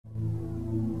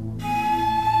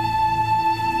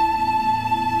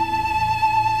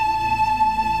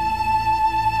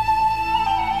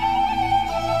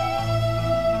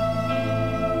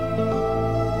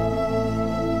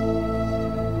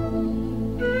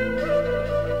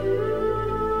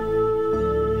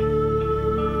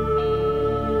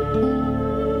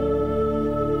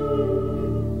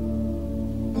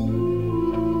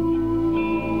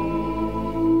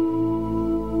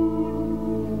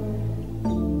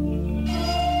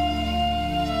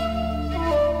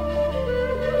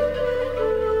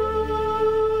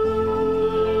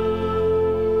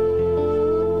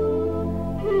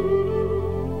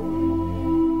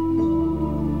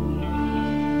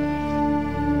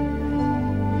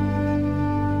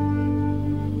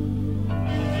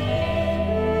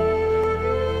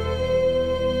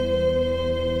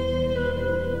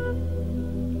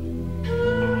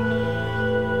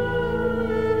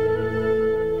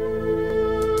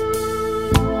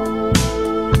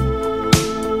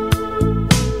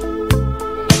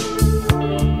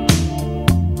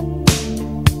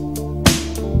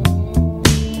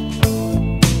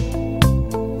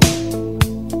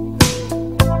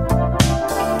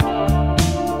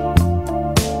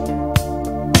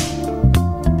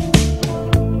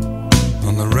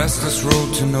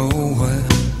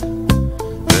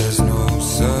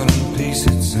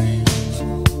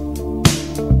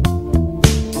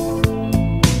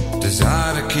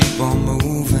desire to keep on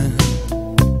moving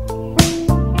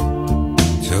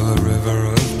to the river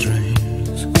of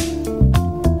dreams.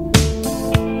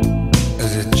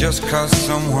 Is it just 'cause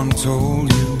someone told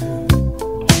you?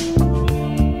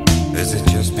 Is it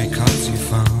just because you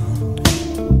found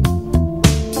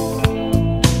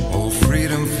all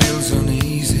freedom feels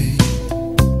uneasy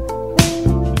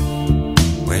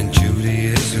when Judy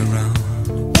is around?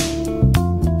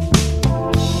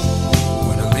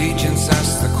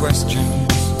 Ask the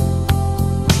questions,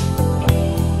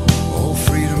 all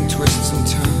freedom twists and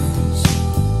turns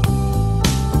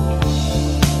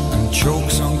and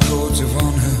chokes on codes of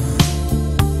honor,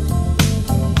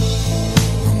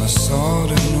 on the sword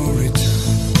of no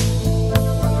return.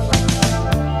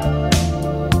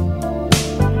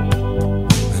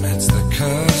 And it's the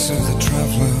curse of the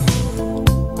traveler.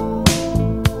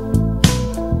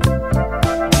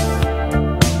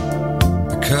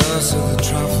 The curse of the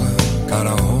traveler got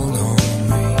a hold on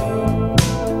me.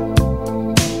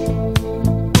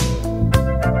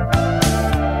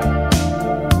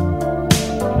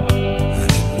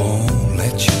 And it won't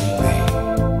let you be.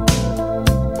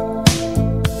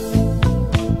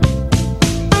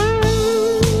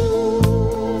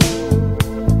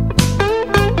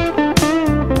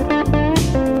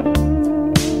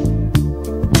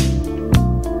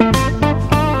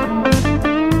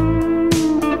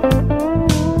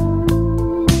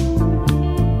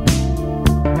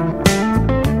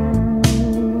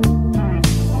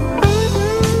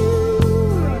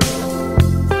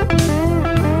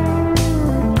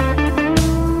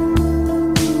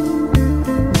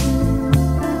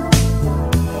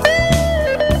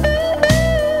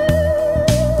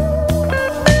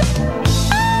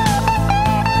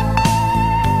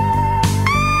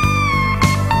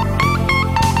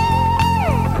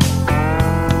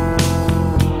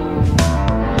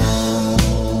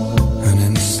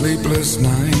 Sleepless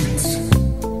nights